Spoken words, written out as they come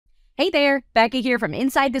Hey there, Becca here from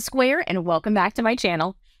Inside the Square, and welcome back to my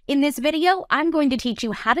channel. In this video, I'm going to teach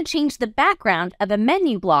you how to change the background of a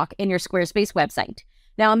menu block in your Squarespace website.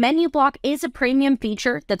 Now, a menu block is a premium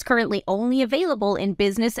feature that's currently only available in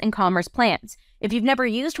business and commerce plans. If you've never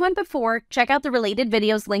used one before, check out the related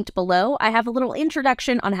videos linked below. I have a little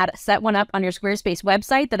introduction on how to set one up on your Squarespace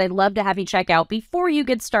website that I'd love to have you check out before you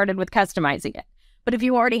get started with customizing it. But if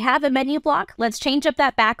you already have a menu block, let's change up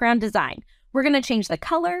that background design. We're going to change the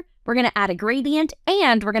color, we're going to add a gradient,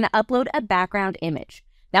 and we're going to upload a background image.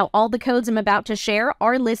 Now, all the codes I'm about to share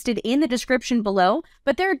are listed in the description below,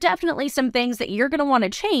 but there are definitely some things that you're going to want to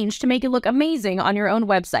change to make it look amazing on your own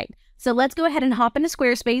website. So let's go ahead and hop into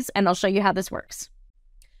Squarespace, and I'll show you how this works.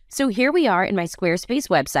 So here we are in my Squarespace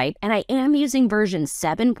website, and I am using version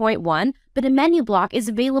 7.1, but a menu block is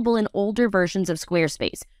available in older versions of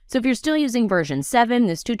Squarespace. So if you're still using version 7,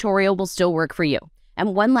 this tutorial will still work for you.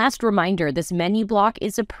 And one last reminder, this menu block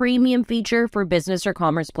is a premium feature for business or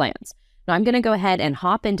commerce plans. Now I'm going to go ahead and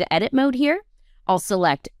hop into edit mode here. I'll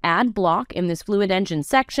select add block in this Fluid Engine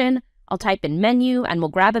section. I'll type in menu and we'll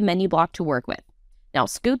grab a menu block to work with. Now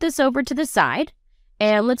scoot this over to the side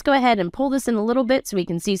and let's go ahead and pull this in a little bit so we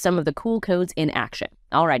can see some of the cool codes in action.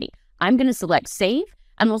 Alrighty, I'm going to select save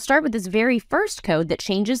and we'll start with this very first code that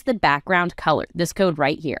changes the background color, this code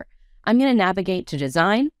right here. I'm going to navigate to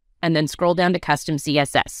design and then scroll down to custom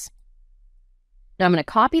CSS. Now I'm going to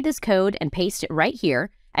copy this code and paste it right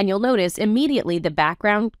here, and you'll notice immediately the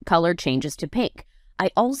background color changes to pink.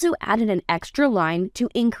 I also added an extra line to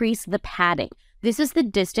increase the padding. This is the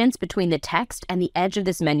distance between the text and the edge of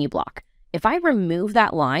this menu block. If I remove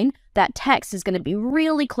that line, that text is going to be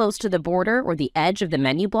really close to the border or the edge of the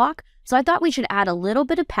menu block, so I thought we should add a little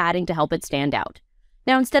bit of padding to help it stand out.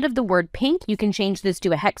 Now instead of the word pink, you can change this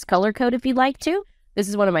to a hex color code if you'd like to. This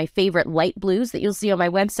is one of my favorite light blues that you'll see on my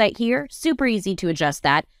website here. Super easy to adjust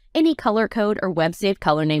that. Any color code or web-saved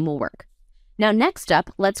color name will work. Now next up,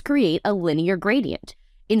 let's create a linear gradient.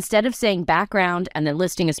 Instead of saying background and then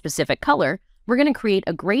listing a specific color, we're going to create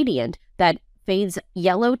a gradient that fades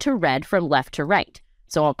yellow to red from left to right.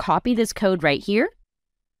 So I'll copy this code right here,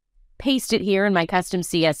 paste it here in my custom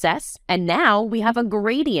CSS, and now we have a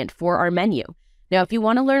gradient for our menu. Now, if you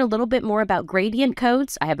want to learn a little bit more about gradient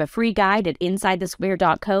codes, I have a free guide at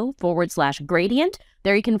insidethesquare.co/gradient.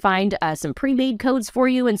 There you can find some pre-made codes for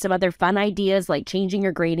you and some other fun ideas like changing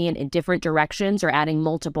your gradient in different directions or adding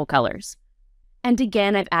multiple colors. And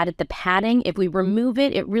again, I've added the padding. If we remove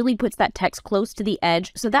it, it really puts that text close to the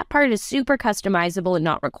edge. So that part is super customizable and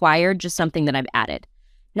not required, just something that I've added.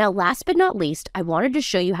 Now, last but not least, I wanted to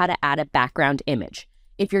show you how to add a background image.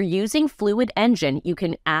 If you're using Fluid Engine, you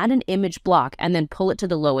can add an image block and then pull it to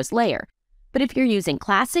the lowest layer. But if you're using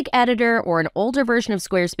Classic Editor or an older version of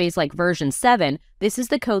Squarespace like version 7, this is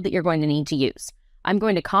the code that you're going to need to use. I'm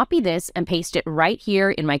going to copy this and paste it right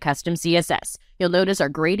here in my custom CSS. You'll notice our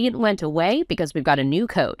gradient went away because we've got a new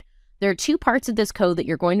code. There are two parts of this code that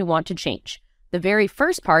you're going to want to change. The very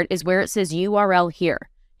first part is where it says URL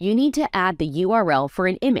here. You need to add the URL for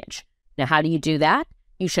an image. Now, how do you do that?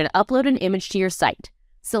 You should upload an image to your site.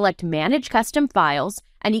 Select Manage Custom Files,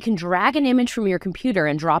 and you can drag an image from your computer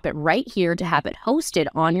and drop it right here to have it hosted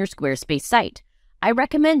on your Squarespace site. I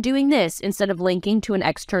recommend doing this instead of linking to an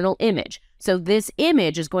external image, so this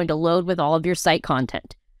image is going to load with all of your site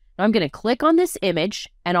content. Now I'm going to click on this image,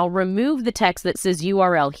 and I'll remove the text that says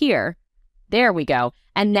URL here. There we go.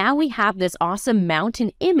 And now we have this awesome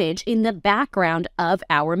mountain image in the background of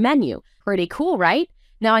our menu. Pretty cool, right?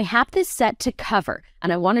 Now I have this set to cover,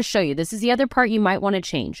 and I want to show you, this is the other part you might want to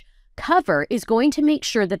change. Cover is going to make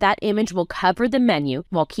sure that that image will cover the menu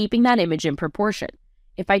while keeping that image in proportion.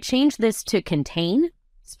 If I change this to contain,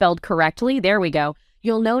 spelled correctly, there we go,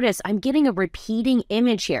 you'll notice I'm getting a repeating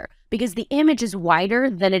image here because the image is wider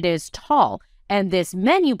than it is tall, and this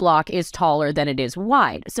menu block is taller than it is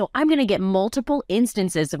wide. So I'm going to get multiple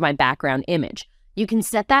instances of my background image. You can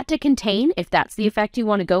set that to contain if that's the effect you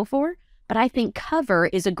want to go for. But I think cover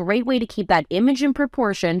is a great way to keep that image in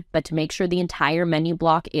proportion, but to make sure the entire menu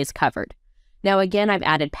block is covered. Now again, I've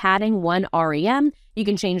added padding 1 rem. You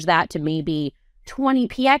can change that to maybe 20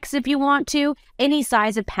 px if you want to. Any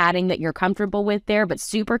size of padding that you're comfortable with there, but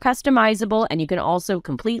super customizable. And you can also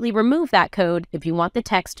completely remove that code if you want the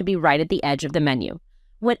text to be right at the edge of the menu.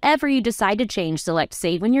 Whatever you decide to change, select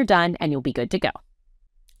Save when you're done, and you'll be good to go.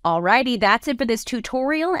 Alrighty, that's it for this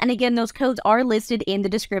tutorial, and again, those codes are listed in the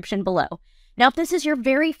description below. Now, if this is your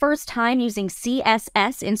very first time using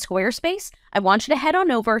CSS in Squarespace, I want you to head on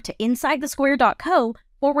over to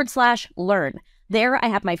insidethesquare.co/learn. There, I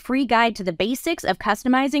have my free guide to the basics of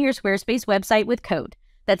customizing your Squarespace website with code.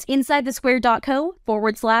 That's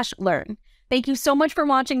insidethesquare.co/learn. Thank you so much for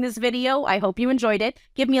watching this video. I hope you enjoyed it.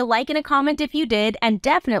 Give me a like and a comment if you did, and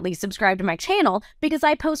definitely subscribe to my channel because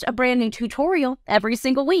I post a brand new tutorial every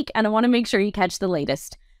single week and I want to make sure you catch the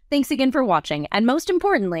latest. Thanks again for watching, and most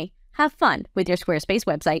importantly, have fun with your Squarespace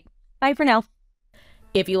website. Bye for now.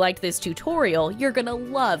 If you liked this tutorial, you're gonna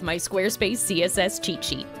love my Squarespace CSS cheat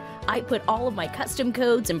sheet. I put all of my custom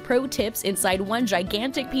codes and pro tips inside one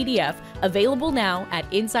gigantic PDF, available now at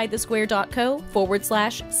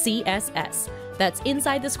insidethesquare.co/CSS. That's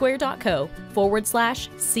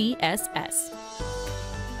insidethesquare.co/CSS.